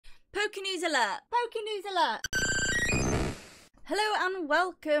Poke News alert! Poke News alert! Hello and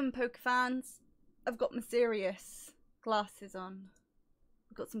welcome, Poke fans. I've got my serious glasses on.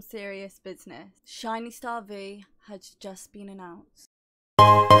 I've got some serious business. Shiny Star V has just been announced.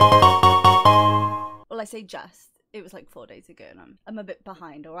 Well, I say just. It was like 4 days ago and I'm a bit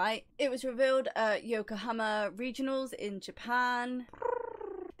behind, alright? It was revealed at Yokohama Regionals in Japan.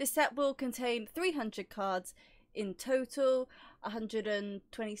 This set will contain 300 cards in total.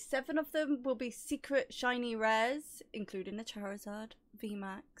 127 of them will be secret shiny rares, including a Charizard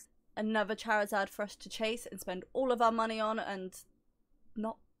VMAX. Another Charizard for us to chase and spend all of our money on and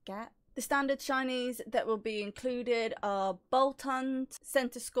not get. The standard shinies that will be included are Boltund,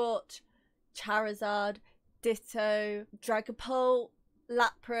 Centiskorch, Charizard, Ditto, Dragapult,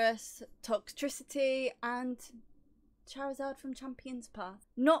 Lapras, Toxtricity and Charizard from Champion's Path.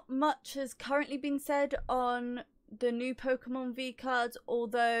 Not much has currently been said on the new Pokemon V cards,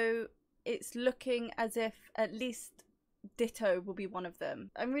 although it's looking as if at least Ditto will be one of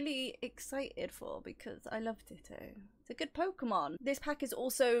them. I'm really excited for because I love Ditto. It's a good Pokemon. This pack is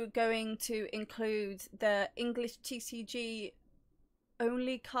also going to include the English TCG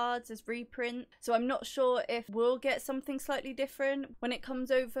only cards as reprint, so I'm not sure if we'll get something slightly different when it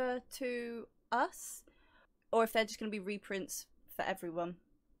comes over to us, or if they're just going to be reprints for everyone.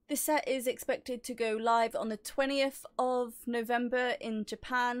 This set is expected to go live on the 20th of November in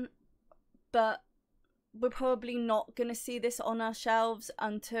Japan, but we're probably not going to see this on our shelves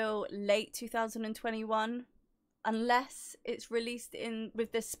until late 2021, unless it's released in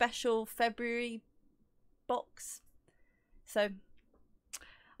with the special February box. So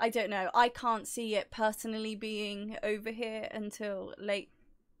I don't know. I can't see it personally being over here until late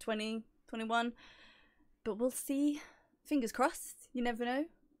 2021. But we'll see. Fingers crossed. You never know.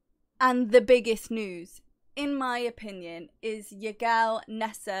 And the biggest news, in my opinion, is your gal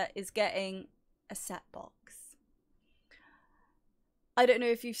Nessa is getting a set box. I don't know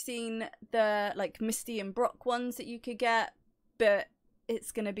if you've seen the like Misty and Brock ones that you could get, but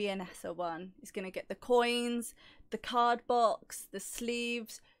it's going to be a Nessa one. It's going to get the coins, the card box, the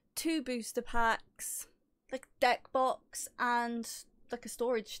sleeves, 2 booster packs, like deck box and like a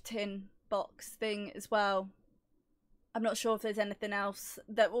storage tin box thing as well. I'm not sure if there's anything else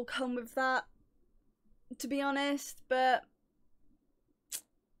that will come with that, to be honest, but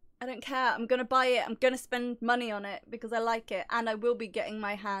I don't care. I'm gonna buy it. I'm gonna spend money on it because I like it, and I will be getting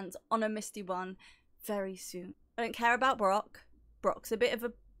my hands on a Misty one very soon. I don't care about Brock. Brock's a bit of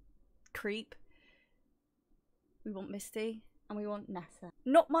a creep. We want Misty and we want Nessa.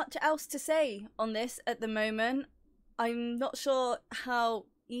 Not much else to say on this at the moment. I'm not sure how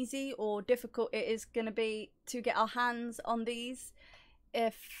easy or difficult it is going to be to get our hands on these,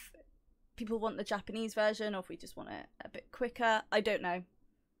 if people want the Japanese version or if we just want it a bit quicker. I don't know.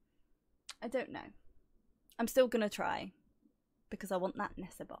 I'm still going to try because I want that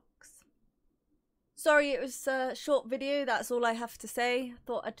Nessa box. Sorry it was a short video, that's all I have to say.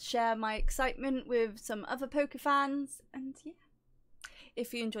 Thought I'd share my excitement with some other Poke fans, and yeah.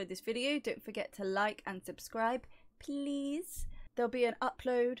 If you enjoyed this video, don't forget to like and subscribe, please. There'll be an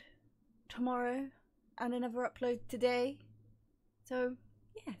upload tomorrow and another upload today. So,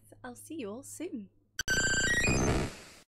 yes, I'll see you all soon.